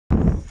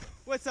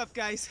What's up,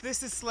 guys?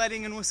 This is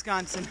sledding in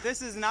Wisconsin.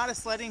 This is not a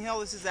sledding hill,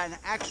 this is an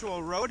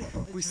actual road.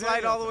 We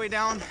slide all the way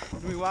down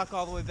and we walk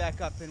all the way back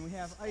up, and we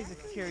have Isaac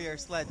carry our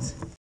sleds.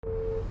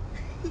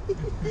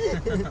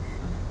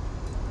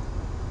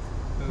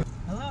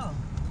 Hello.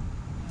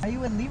 Are you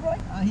with Leroy?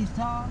 He's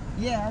tall.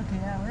 Yeah, okay,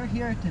 yeah, we're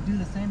here to do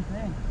the same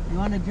thing. You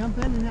want to jump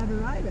in and have a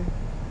rider?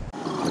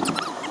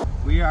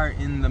 We are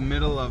in the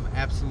middle of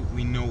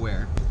absolutely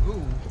nowhere.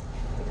 Ooh,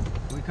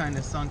 we kind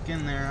of sunk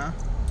in there, huh?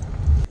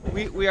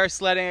 We are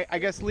sledding. I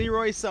guess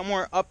Leroy's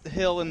somewhere up the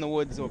hill in the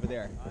woods over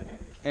there.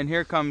 And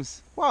here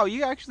comes, wow,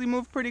 you actually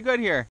moved pretty good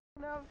here.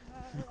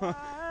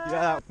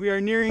 Yeah, we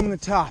are nearing the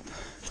top.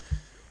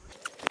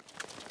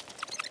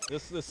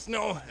 This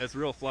snow is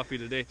real fluffy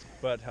today,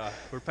 but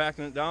we're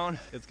packing it down.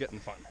 It's getting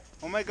fun.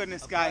 Oh my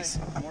goodness, guys,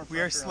 we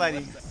are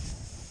sledding.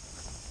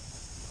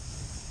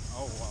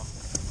 Oh wow.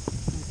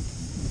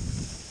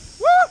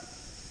 Woo!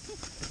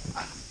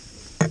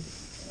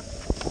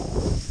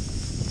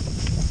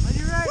 Are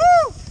you ready? Woo!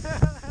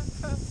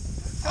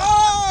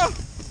 Oh!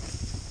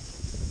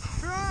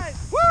 Right.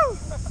 Woo!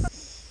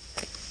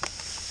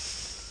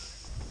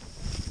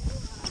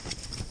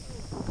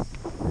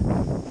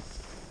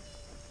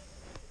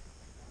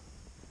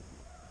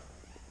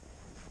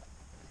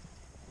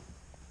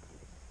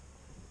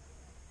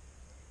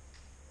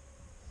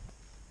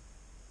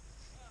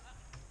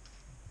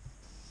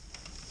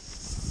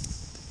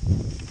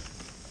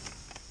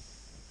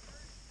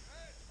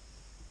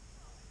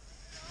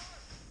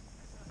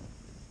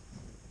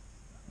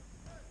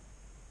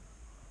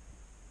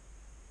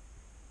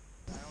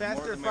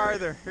 Faster,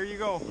 farther. Here you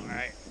go. All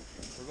right,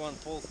 we're going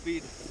full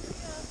speed.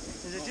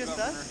 Is it just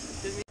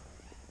us?